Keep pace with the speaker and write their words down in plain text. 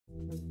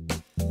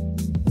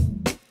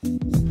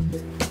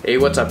Hey,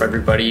 what's up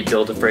everybody?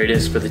 Bill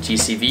DeFreitas for the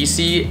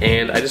GCVC,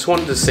 and I just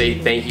wanted to say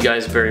thank you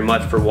guys very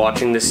much for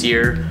watching this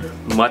year.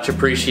 Much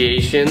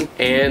appreciation.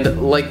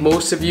 And like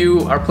most of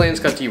you, our plans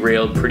got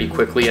derailed pretty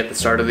quickly at the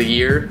start of the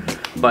year,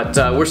 but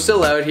we're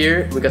still out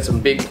here. We got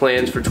some big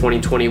plans for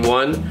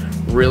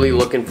 2021. Really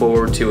looking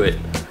forward to it.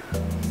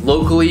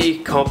 Locally,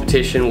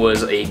 competition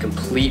was a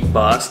complete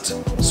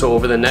bust, so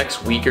over the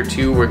next week or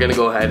two, we're gonna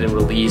go ahead and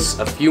release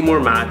a few more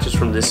matches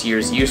from this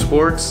year's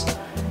Usports.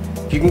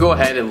 You can go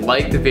ahead and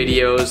like the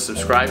videos,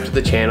 subscribe to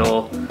the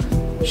channel,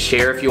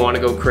 share if you want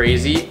to go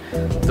crazy.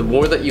 The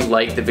more that you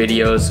like the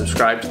videos,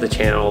 subscribe to the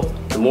channel,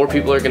 the more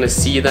people are going to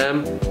see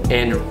them,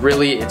 and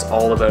really it's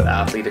all about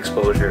athlete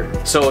exposure.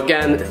 So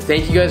again,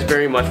 thank you guys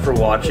very much for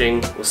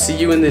watching. We'll see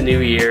you in the new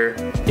year.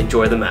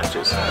 Enjoy the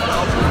matches.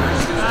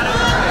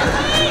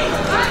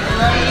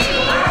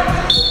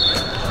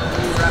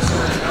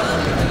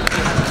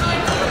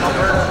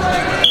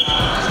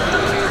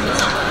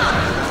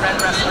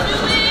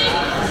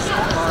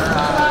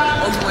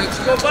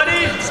 Go,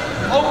 buddy!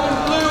 Open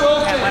blue,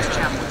 open! And left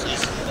channel, which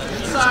is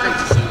great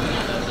to see.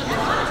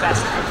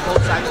 Best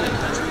both sides of the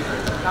country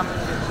coming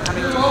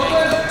to in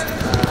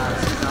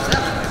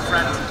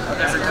front of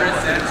every grid.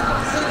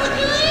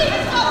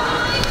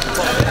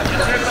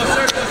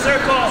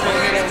 Circle!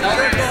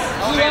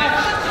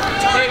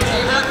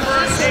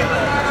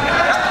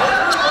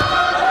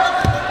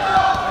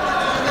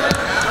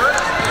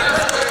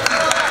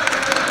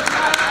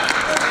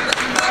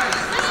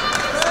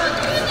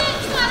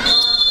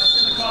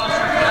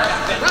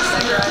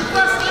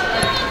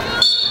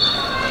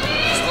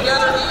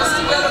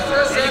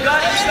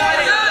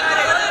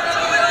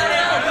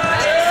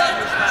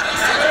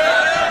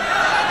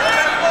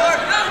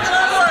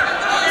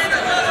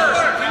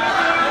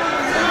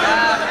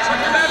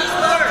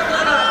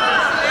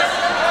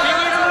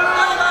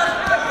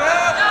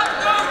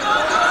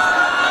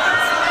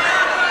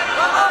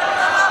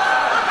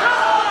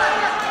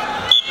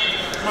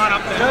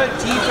 Good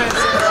defense.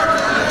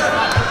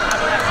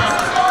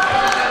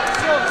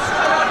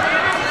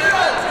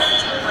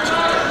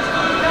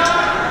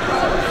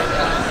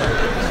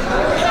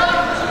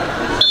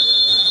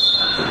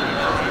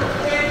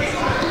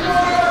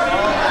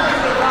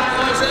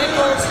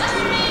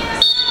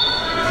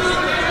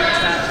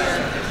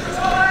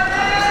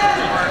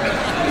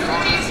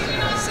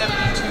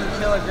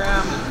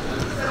 72-kilogram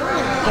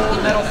gold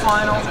medal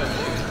final.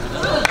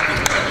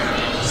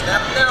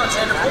 Snap it down,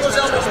 Sander. Pull his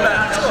elbows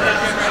back.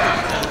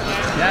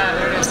 Yeah,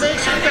 there it is.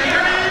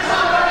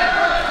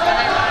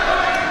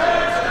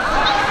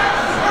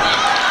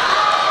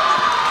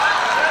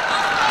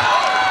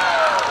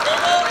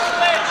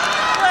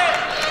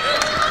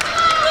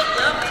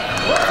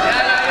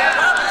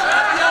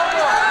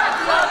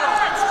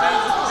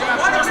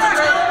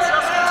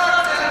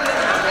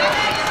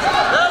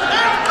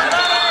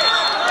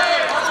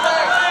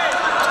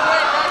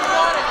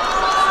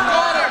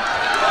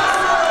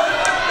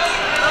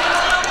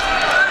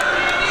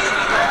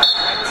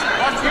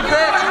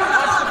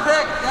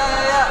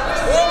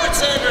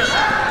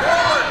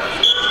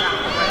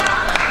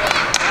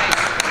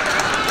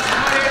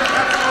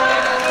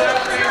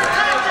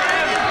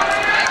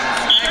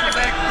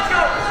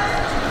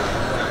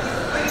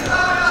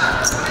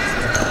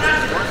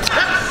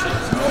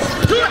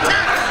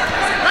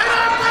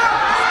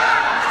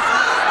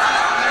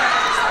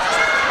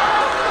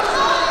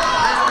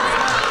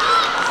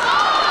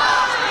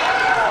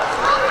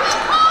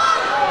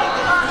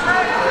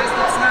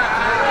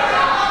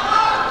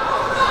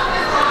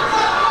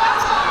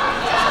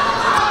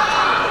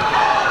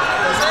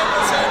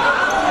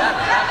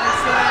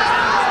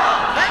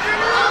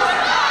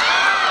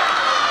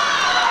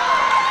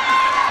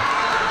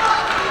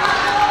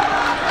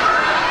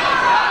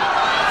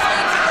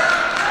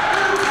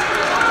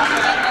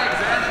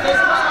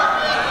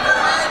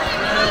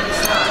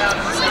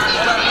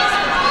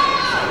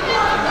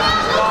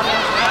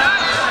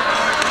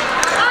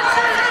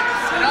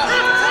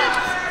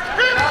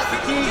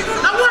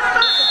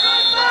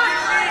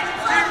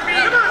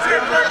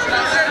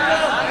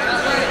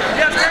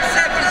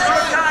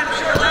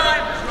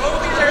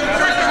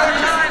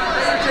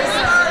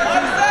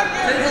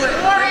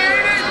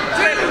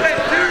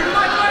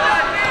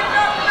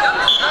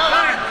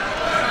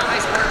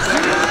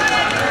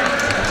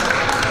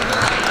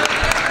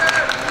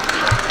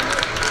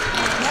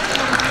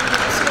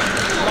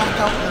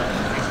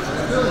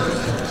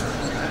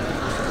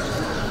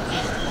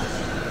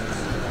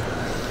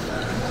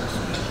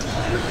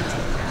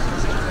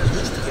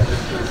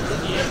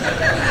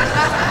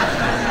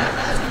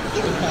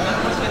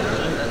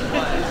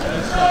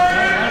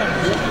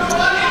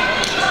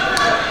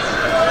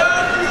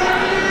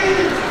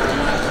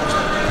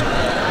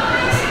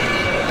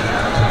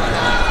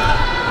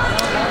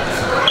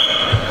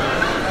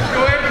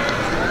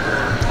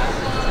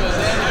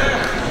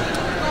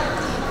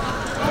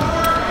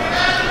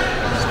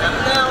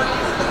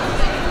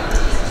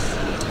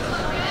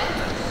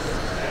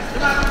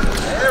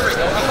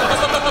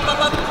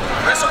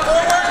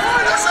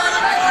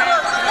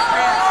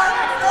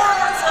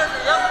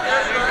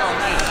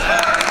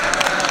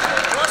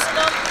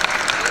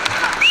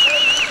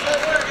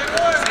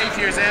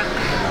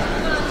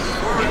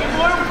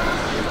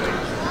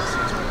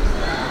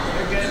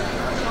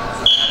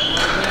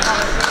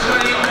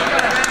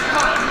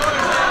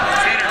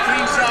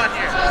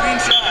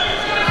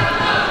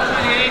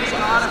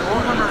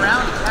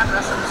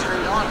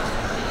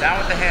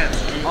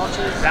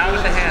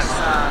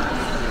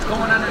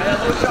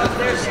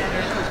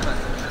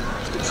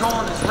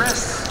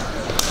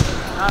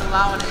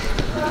 allowing it. Step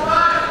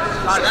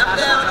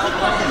down.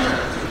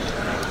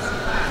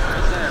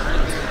 Right there.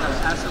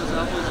 Pass those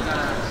elbows, you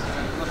gotta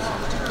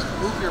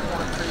move your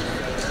point straight.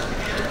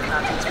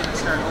 That's what's gonna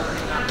start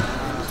opening up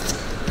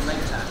leg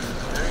attack.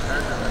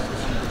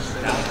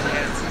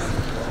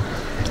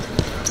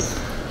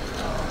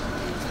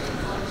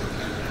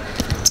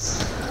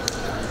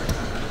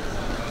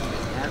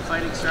 And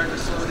fighting starting to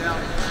slow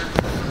down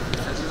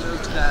as you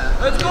move to the...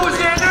 Let's go,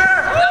 Xander!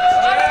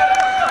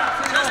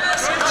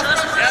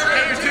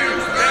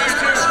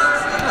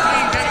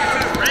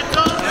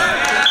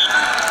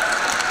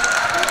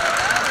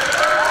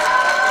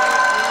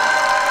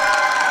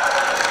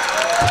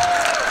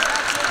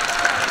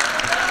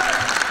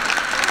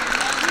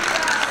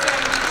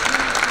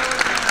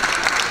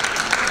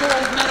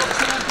 Gold medal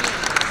champion,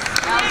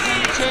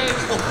 Aidan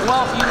Chaves,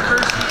 Guelph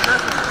University,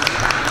 Grappling.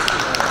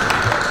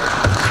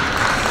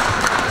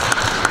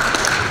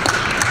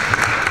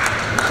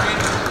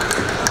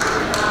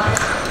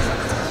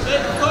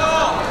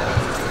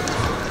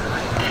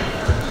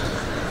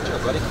 Good job,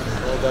 buddy.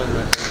 Well done,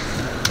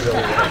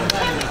 man.